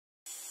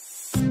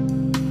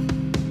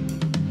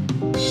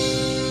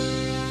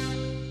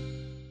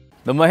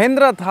The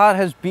Mahindra Thar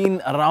has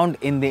been around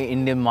in the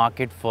Indian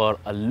market for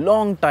a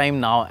long time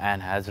now and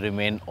has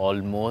remained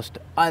almost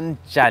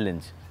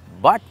unchallenged.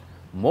 But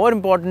more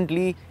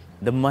importantly,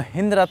 the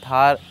Mahindra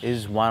Thar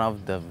is one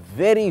of the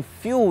very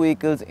few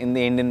vehicles in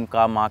the Indian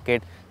car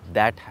market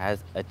that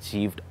has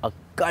achieved a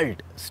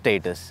cult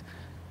status.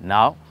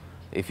 Now,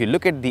 if you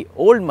look at the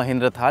old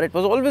Mahindra Thar, it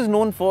was always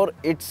known for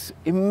its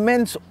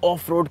immense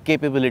off-road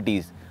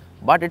capabilities,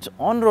 but its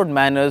on-road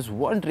manners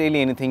weren't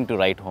really anything to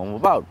write home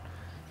about.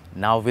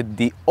 Now with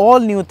the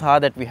all-new Thar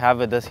that we have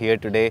with us here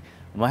today,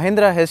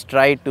 Mahindra has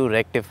tried to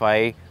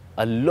rectify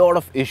a lot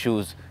of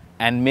issues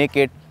and make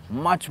it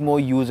much more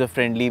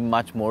user-friendly,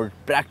 much more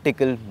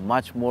practical,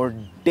 much more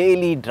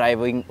daily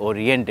driving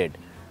oriented.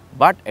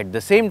 But at the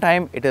same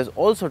time, it has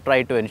also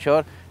tried to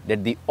ensure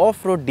that the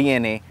off-road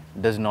DNA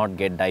does not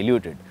get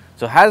diluted.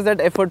 So has that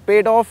effort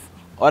paid off,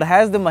 or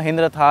has the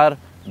Mahindra Thar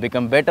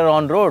become better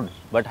on road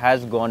but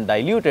has gone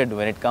diluted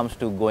when it comes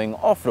to going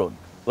off-road?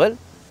 Well,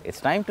 it's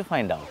time to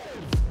find out.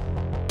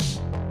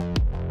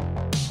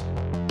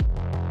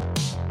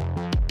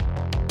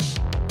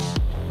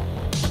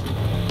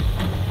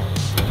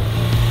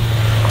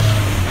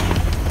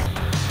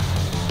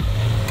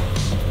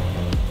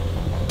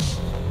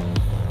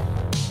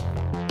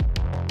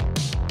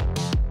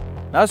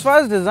 Now, as far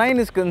as design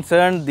is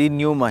concerned, the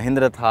new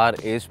Mahindra Thar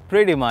is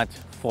pretty much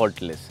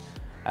faultless.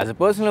 As a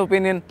personal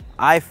opinion,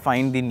 I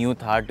find the new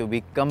Thar to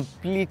be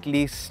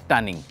completely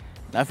stunning.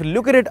 Now, if you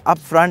look at it up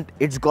front,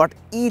 it's got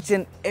each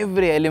and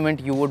every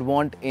element you would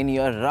want in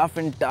your rough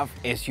and tough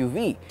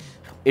SUV.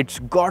 It's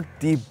got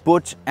the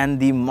butch and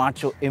the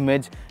macho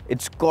image.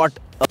 It's got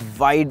a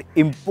wide,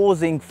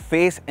 imposing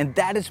face, and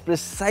that is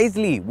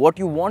precisely what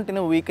you want in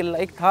a vehicle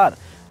like Thar.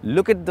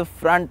 Look at the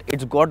front,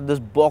 it's got this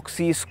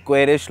boxy,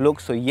 squarish look.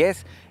 So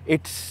yes,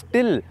 it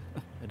still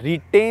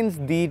retains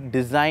the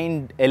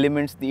design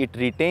elements, it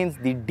retains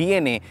the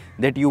DNA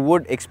that you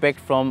would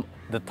expect from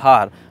the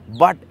Thar,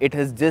 but it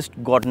has just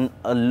gotten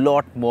a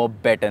lot more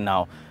better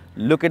now.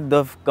 Look at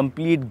the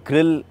complete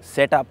grille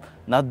setup.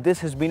 Now this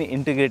has been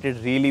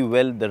integrated really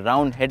well. The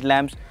round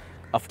headlamps,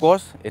 of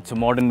course, it's a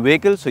modern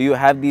vehicle, so you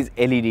have these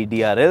LED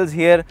DRLs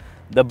here.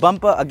 The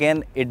bumper,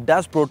 again, it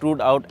does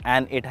protrude out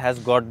and it has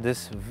got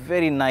this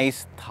very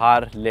nice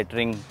Thar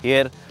lettering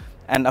here.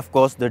 And of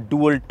course, the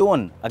dual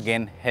tone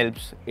again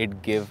helps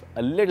it give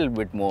a little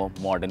bit more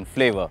modern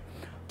flavor.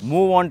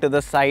 Move on to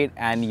the side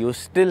and you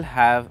still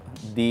have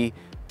the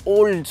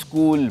old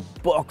school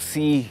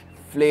boxy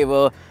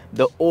flavor,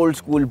 the old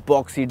school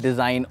boxy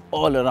design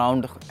all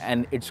around,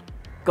 and it's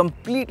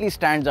completely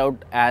stands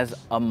out as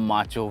a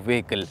macho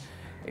vehicle.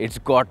 It's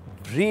got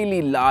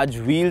really large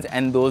wheels,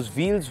 and those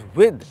wheels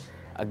with,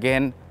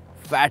 again,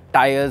 fat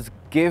tires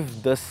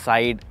give the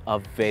side a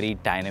very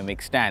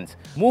dynamic stance.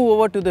 Move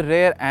over to the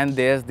rear and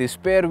there's the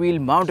spare wheel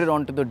mounted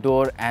onto the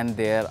door, and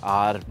there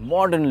are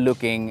modern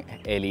looking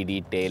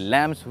LED tail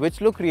lamps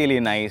which look really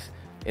nice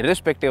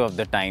irrespective of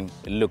the time.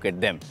 Look at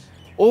them.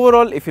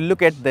 Overall, if you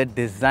look at the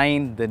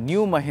design, the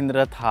new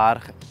Mahindra Thar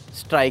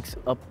strikes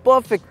a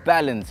perfect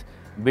balance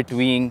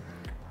between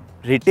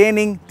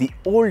retaining the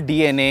old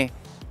DNA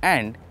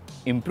and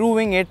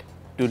improving it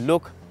to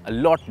look a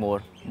lot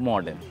more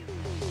modern.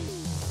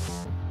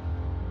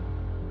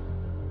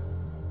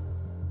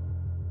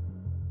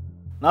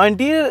 Now,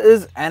 interior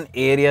is an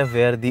area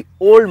where the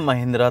old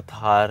Mahindra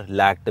Thar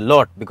lacked a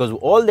lot, because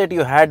all that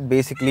you had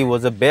basically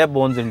was a bare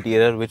bones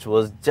interior which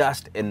was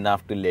just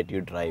enough to let you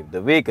drive the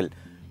vehicle.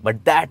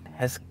 But that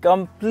has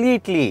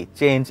completely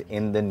changed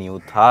in the new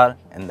Thar,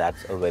 and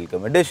that's a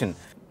welcome addition.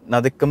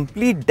 Now, the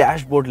complete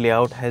dashboard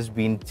layout has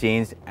been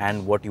changed,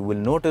 and what you will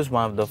notice,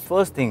 one of the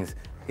first things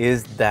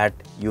is that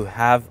you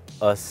have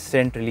a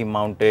centrally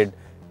mounted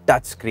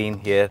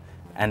touchscreen here.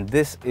 And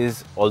this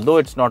is, although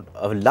it's not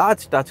a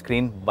large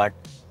touchscreen, but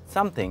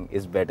something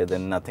is better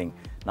than nothing.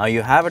 Now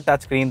you have a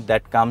touchscreen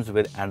that comes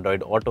with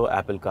Android Auto,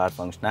 Apple Car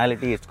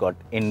functionality. It's got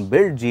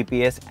inbuilt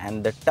GPS,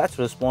 and the touch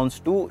response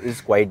too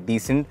is quite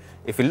decent.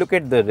 If you look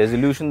at the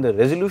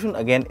resolution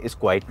again is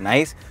quite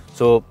nice.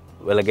 So,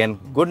 well, again,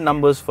 good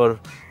numbers for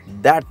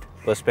that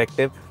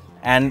perspective.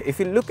 And if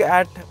you look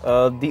at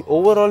the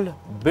overall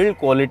build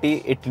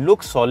quality, it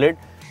looks solid.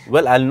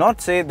 Well, I'll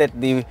not say that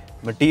the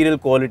material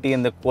quality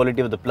and the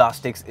quality of the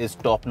plastics is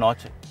top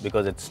notch,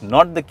 because it's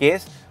not the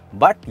case,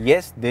 but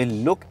yes, they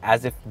look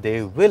as if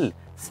they will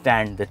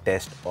stand the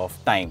test of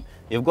time.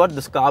 You've got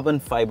this carbon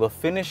fiber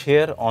finish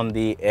here on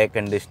the air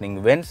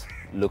conditioning vents.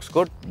 Looks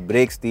good,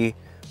 breaks the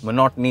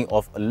monotony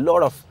of a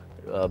lot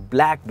of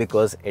black,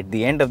 because at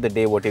the end of the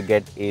day what you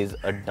get is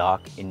a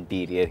dark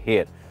interior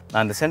here.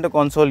 Now in the center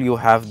console you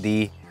have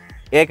the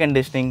air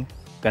conditioning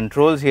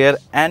controls here,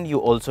 and you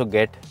also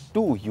get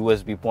two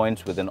USB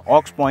points with an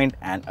aux point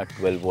and a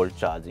 12-volt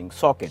charging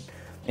socket.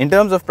 In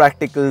terms of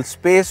practical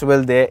space,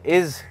 well, there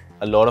is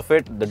a lot of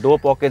it. The door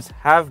pockets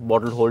have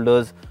bottle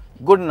holders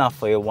good enough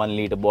for your 1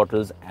 liter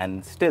bottles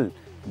and still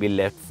be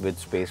left with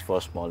space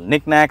for small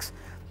knickknacks.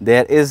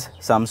 There is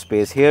some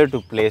space here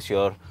to place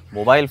your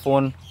mobile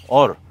phone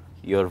or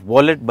your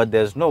wallet, but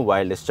there's no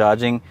wireless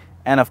charging.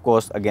 And of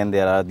course, again,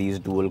 there are these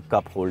dual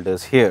cup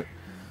holders here.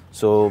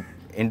 So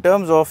in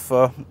terms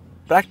of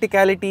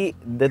practicality,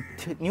 the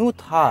new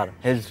Thar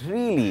has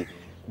really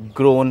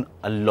grown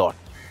a lot.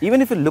 Even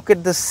if you look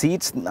at the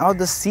seats, now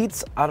the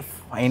seats are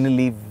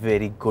finally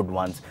very good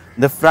ones.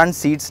 The front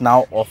seats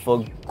now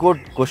offer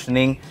good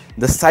cushioning,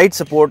 the side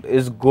support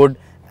is good,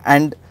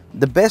 and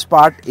the best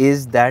part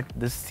is that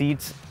the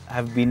seats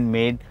have been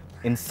made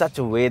in such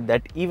a way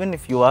that even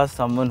if you are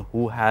someone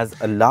who has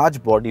a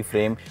large body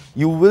frame,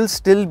 you will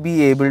still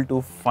be able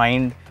to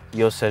find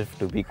yourself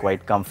to be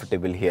quite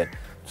comfortable here.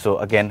 So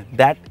again,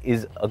 that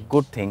is a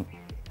good thing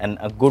and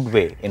a good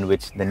way in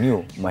which the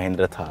new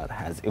Mahindra Thar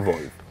has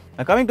evolved.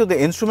 Now coming to the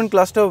instrument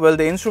cluster, well,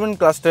 the instrument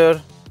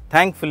cluster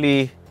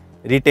thankfully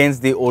retains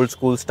the old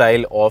school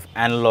style of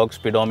analog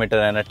speedometer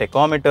and a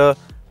tachometer,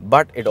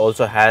 but it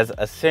also has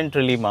a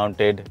centrally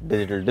mounted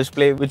digital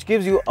display which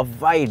gives you a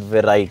wide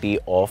variety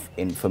of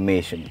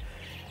information.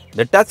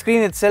 The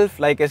touchscreen itself,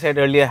 like I said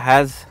earlier,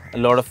 has a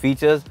lot of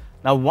features.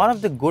 Now one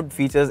of the good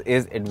features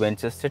is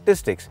adventure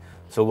statistics.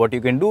 So what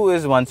you can do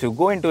is once you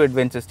go into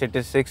adventure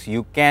statistics,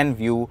 you can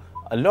view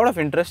a lot of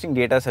interesting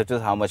data such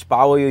as how much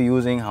power you're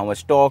using, how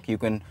much torque. You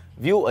can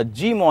view a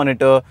G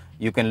monitor,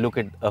 you can look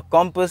at a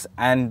compass,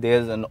 and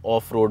there's an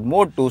off-road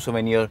mode too. So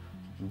when you're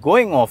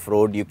going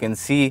off-road, you can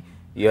see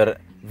your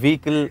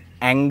vehicle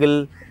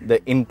angle,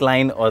 the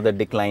incline or the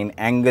decline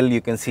angle.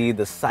 You can see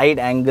the side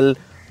angle,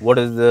 what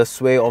is the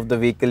sway of the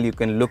vehicle. You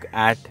can look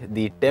at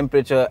the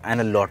temperature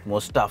and a lot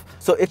more stuff.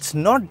 So it's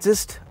not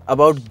just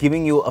about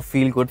giving you a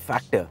feel-good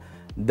factor.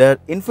 The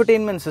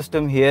infotainment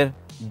system here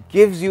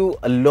gives you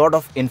a lot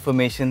of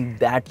information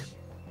that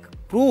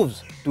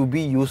proves to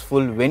be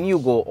useful when you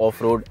go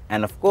off-road,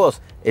 and of course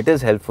it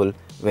is helpful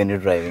when you're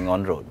driving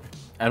on road.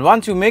 And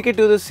once you make it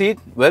to the seat,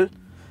 well,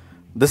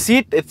 the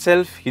seat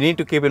itself, you need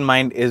to keep in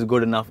mind, is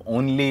good enough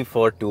only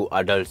for 2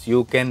 adults.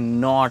 You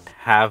cannot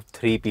have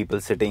 3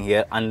 people sitting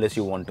here unless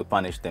you want to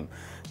punish them.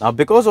 Now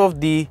because of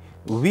the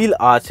wheel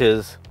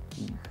arches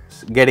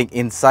getting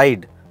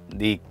inside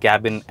the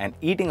cabin and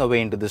eating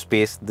away into the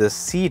space, the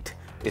seat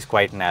is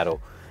quite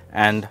narrow,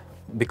 and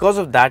because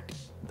of that,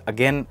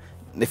 again,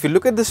 if you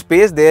look at the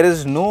space, there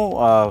is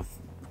no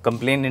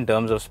complaint in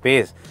terms of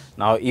space.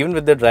 Now even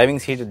with the driving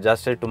seat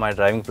adjusted to my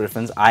driving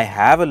preference, I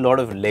have a lot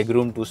of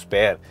legroom to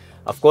spare.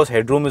 Of course,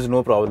 headroom is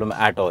no problem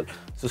at all.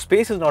 So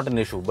space is not an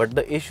issue, but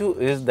the issue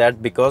is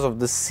that because of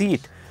the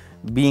seat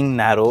being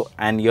narrow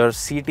and your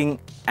seating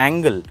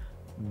angle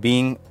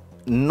being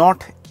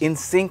not in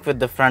sync with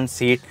the front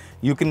seat,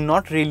 you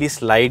cannot really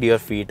slide your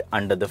feet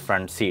under the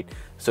front seat.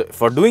 So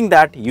for doing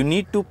that, you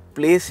need to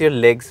place your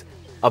legs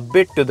a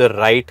bit to the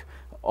right,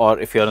 or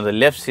if you're on the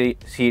left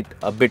seat,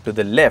 a bit to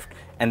the left,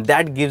 and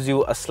that gives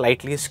you a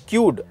slightly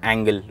skewed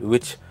angle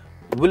which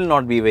will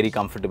not be very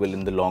comfortable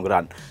in the long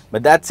run.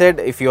 But that said,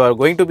 if you are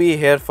going to be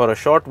here for a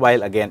short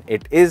while, again,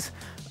 it is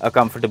a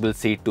comfortable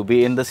seat to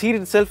be in. The seat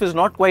itself is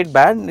not quite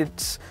bad.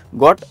 It's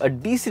got a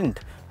decent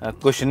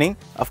cushioning.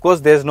 Of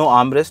course, there's no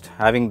armrest.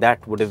 Having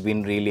that would have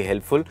been really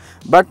helpful.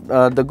 But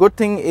the good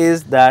thing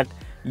is that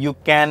you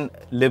can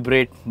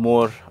liberate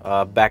more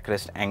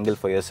backrest angle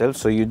for yourself.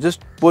 So you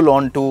just pull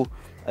onto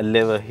a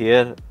lever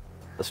here,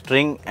 a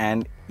string,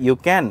 and you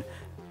can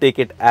take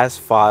it as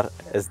far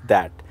as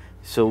that.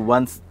 So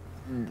once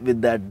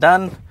with that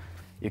done,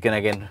 you can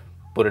again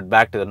put it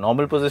back to the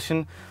normal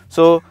position.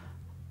 So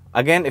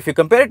again, if you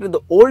compare it to the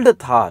older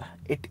Thar,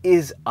 it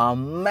is a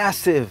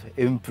massive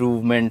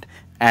improvement,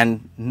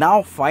 and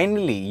now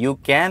finally you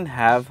can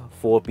have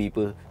 4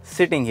 people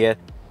sitting here.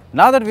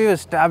 Now that we've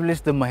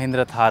established the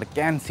Mahindra Thar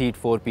can seat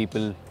 4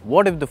 people,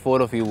 what if the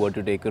 4 of you were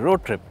to take a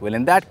road trip? Well,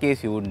 in that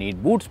case you would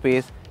need boot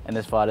space, and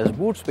as far as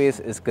boot space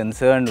is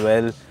concerned,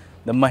 well,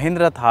 the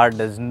Mahindra Thar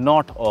does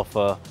not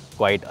offer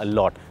quite a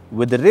lot.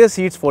 With the rear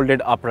seats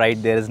folded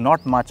upright, there is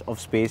not much of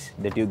space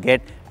that you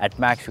get. At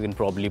max, you can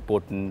probably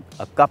put in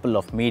a couple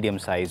of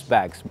medium-sized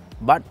bags.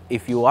 But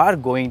if you are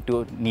going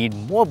to need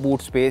more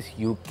boot space,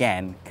 you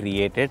can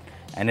create it,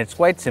 and it's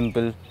quite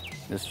simple.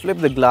 Just flip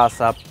the glass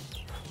up,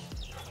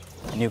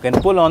 and you can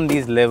pull on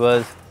these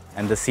levers,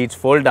 and the seats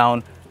fold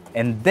down,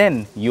 and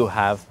then you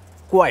have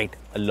quite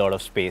a lot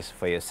of space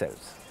for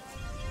yourselves.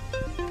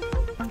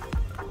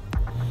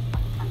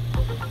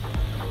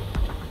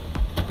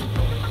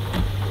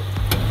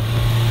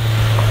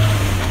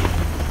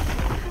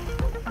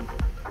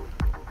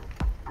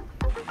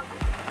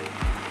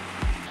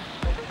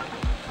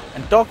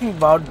 Talking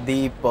about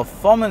the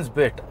performance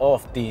bit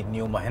of the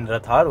new Mahindra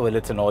Thar, well,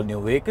 it's an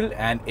all-new vehicle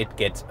and it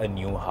gets a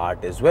new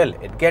heart as well.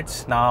 It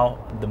gets now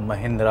the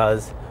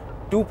Mahindra's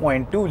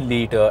 2.2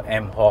 litre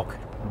M-Hawk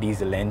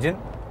diesel engine.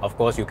 Of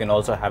course, you can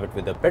also have it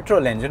with a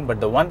petrol engine, but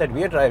the one that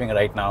we are driving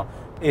right now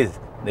is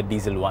the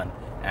diesel one,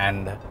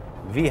 and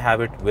we have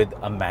it with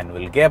a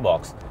manual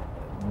gearbox.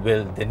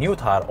 Well, the new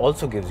Thar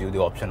also gives you the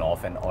option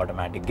of an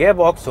automatic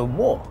gearbox, so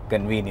more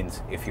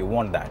convenience if you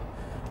want that.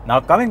 Now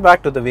coming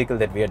back to the vehicle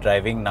that we are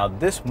driving, now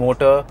this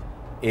motor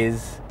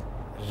is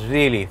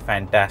really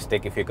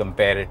fantastic if you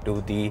compare it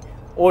to the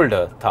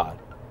older Thar.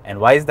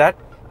 And why is that?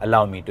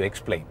 Allow me to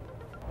explain.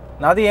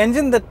 Now the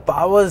engine that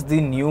powers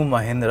the new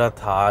Mahindra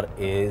Thar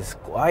is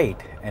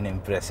quite an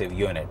impressive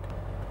unit.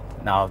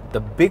 Now the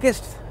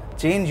biggest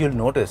change you'll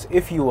notice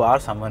if you are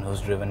someone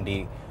who's driven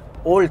the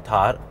old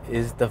Thar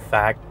is the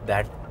fact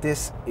that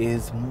this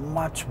is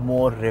much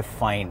more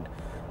refined.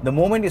 The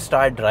moment you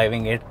start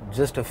driving it,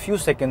 just a few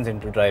seconds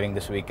into driving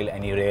this vehicle,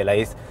 and you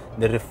realize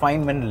the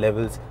refinement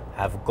levels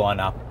have gone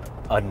up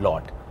a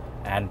lot.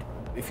 And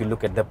if you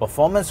look at the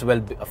performance,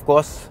 well, of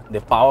course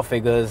the power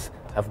figures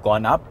have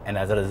gone up, and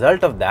as a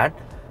result of that,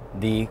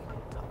 the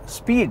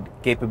speed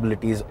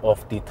capabilities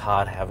of the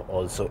Thar have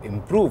also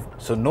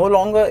improved. So no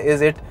longer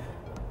is it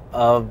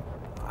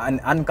an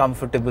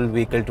uncomfortable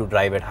vehicle to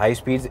drive at high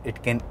speeds.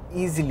 It can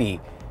easily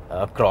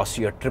cross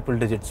your triple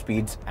digit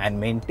speeds and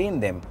maintain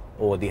them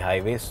over the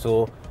highway.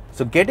 So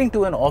getting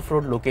to an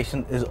off-road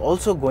location is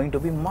also going to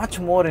be much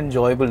more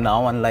enjoyable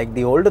now, unlike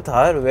the older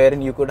Thar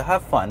wherein you could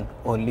have fun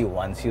only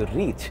once you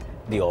reach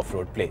the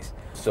off-road place.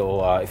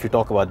 So if you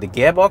talk about the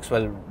gearbox,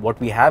 well, what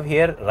we have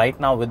here right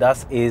now with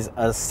us is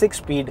a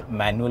 6-speed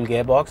manual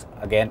gearbox.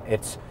 Again,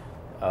 it's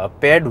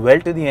paired well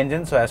to the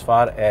engine, so as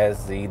far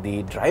as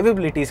the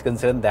drivability is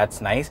concerned,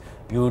 that's nice.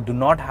 You do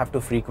not have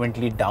to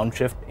frequently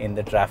downshift in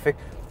the traffic,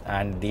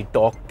 and the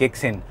torque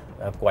kicks in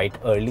quite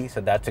early,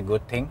 so that's a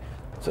good thing.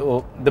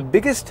 So the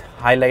biggest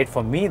highlight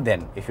for me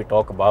then, if you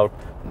talk about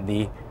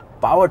the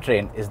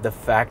powertrain, is the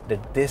fact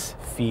that this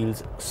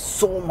feels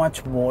so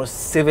much more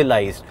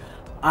civilized.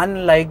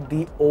 Unlike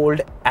the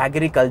old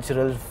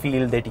agricultural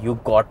feel that you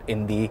got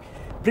in the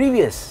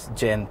previous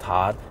gen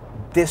Thar,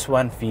 this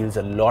one feels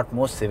a lot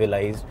more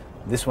civilized.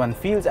 This one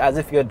feels as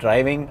if you're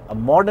driving a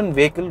modern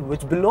vehicle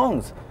which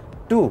belongs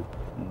to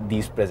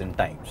these present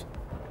times.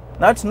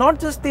 Now, it's not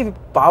just the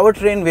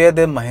powertrain where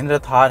the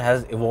Mahindra Thar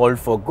has evolved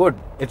for good.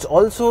 It's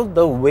also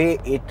the way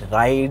it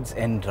rides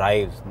and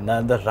drives.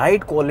 Now, the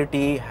ride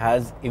quality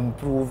has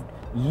improved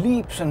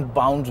leaps and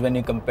bounds when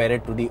you compare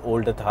it to the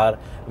older Thar,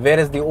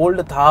 whereas the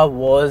older Thar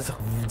was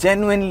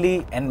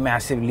genuinely and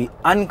massively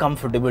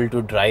uncomfortable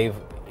to drive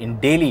in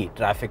daily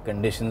traffic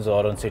conditions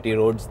or on city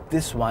roads.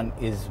 This one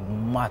is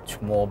much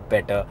more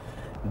better.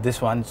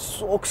 This one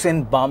soaks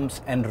in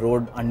bumps and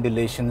road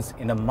undulations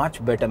in a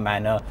much better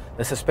manner.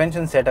 The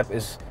suspension setup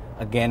is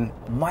again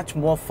much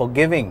more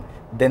forgiving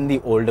than the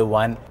older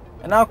one.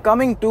 And now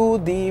coming to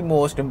the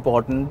most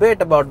important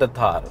bit about the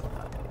Thar.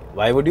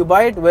 Why would you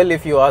buy it? Well,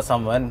 if you are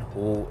someone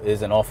who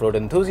is an off-road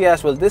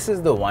enthusiast, well, this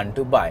is the one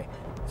to buy.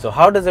 So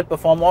how does it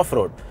perform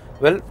off-road?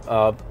 Well,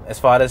 as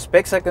far as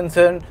specs are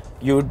concerned,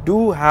 you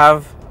do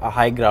have a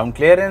high ground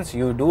clearance,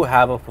 you do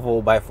have a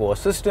 4x4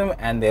 system,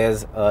 and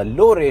there's a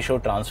low ratio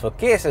transfer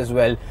case as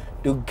well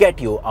to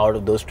get you out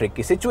of those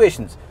tricky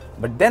situations.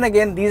 But then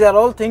again, these are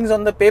all things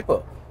on the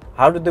paper.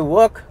 How do they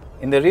work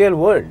in the real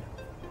world?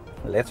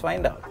 Let's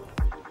find out.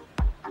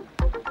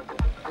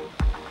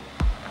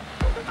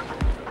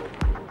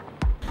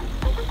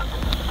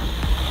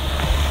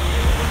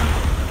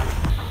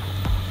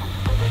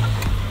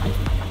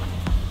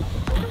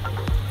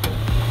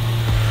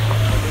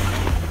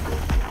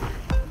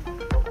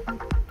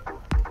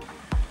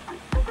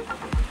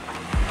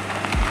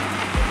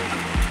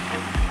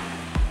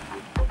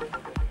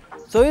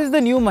 So is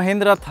the new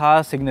Mahindra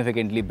Thar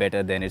significantly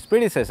better than its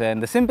predecessor? And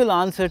the simple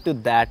answer to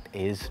that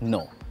is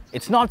no.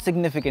 It's not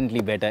significantly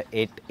better,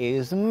 it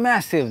is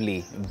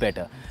massively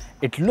better.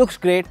 It looks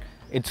great,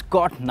 it's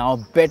got now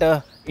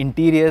better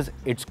interiors,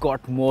 it's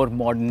got more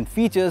modern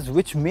features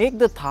which make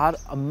the Thar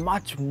a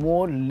much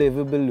more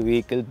livable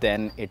vehicle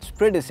than its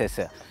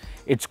predecessor.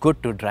 It's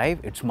good to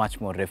drive, it's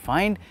much more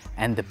refined,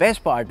 and the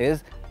best part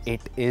is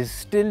it is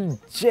still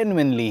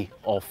genuinely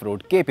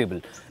off-road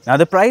capable. Now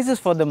the prices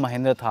for the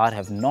Mahindra Thar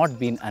have not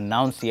been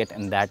announced yet,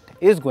 and that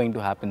is going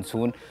to happen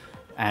soon,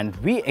 and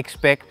we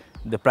expect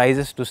the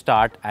prices to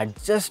start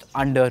at just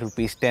under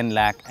rupees 10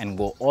 lakh and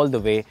go all the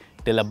way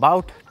till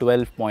about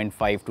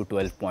 12.5 to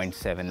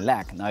 12.7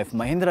 lakh. Now if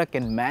Mahindra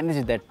can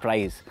manage that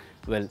price,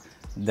 well,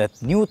 the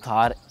new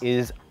Thar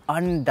is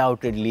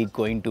undoubtedly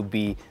going to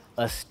be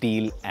a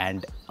steal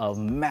and a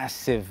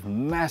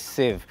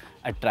massive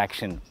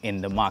attraction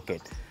in the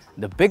market.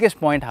 The biggest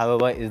point,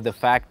 however, is the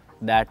fact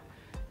that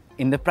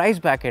in the price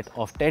bracket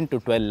of 10 to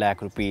 12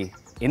 lakh rupee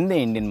in the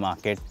Indian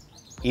market,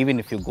 even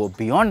if you go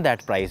beyond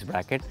that price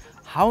bracket,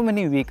 how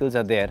many vehicles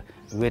are there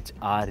which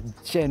are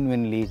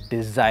genuinely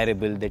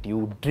desirable that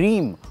you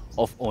dream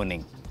of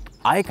owning?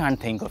 I can't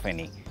think of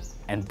any,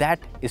 and that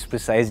is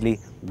precisely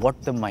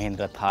what the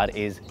Mahindra Thar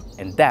is,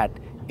 and that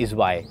is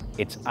why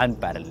it's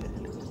unparalleled.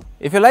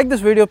 If you like this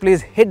video,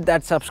 please hit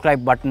that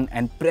subscribe button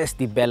and press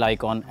the bell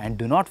icon, and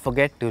do not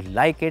forget to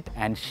like it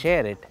and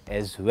share it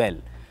as well.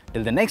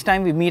 Till the next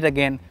time we meet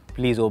again,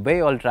 please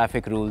obey all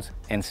traffic rules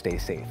and stay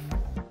safe.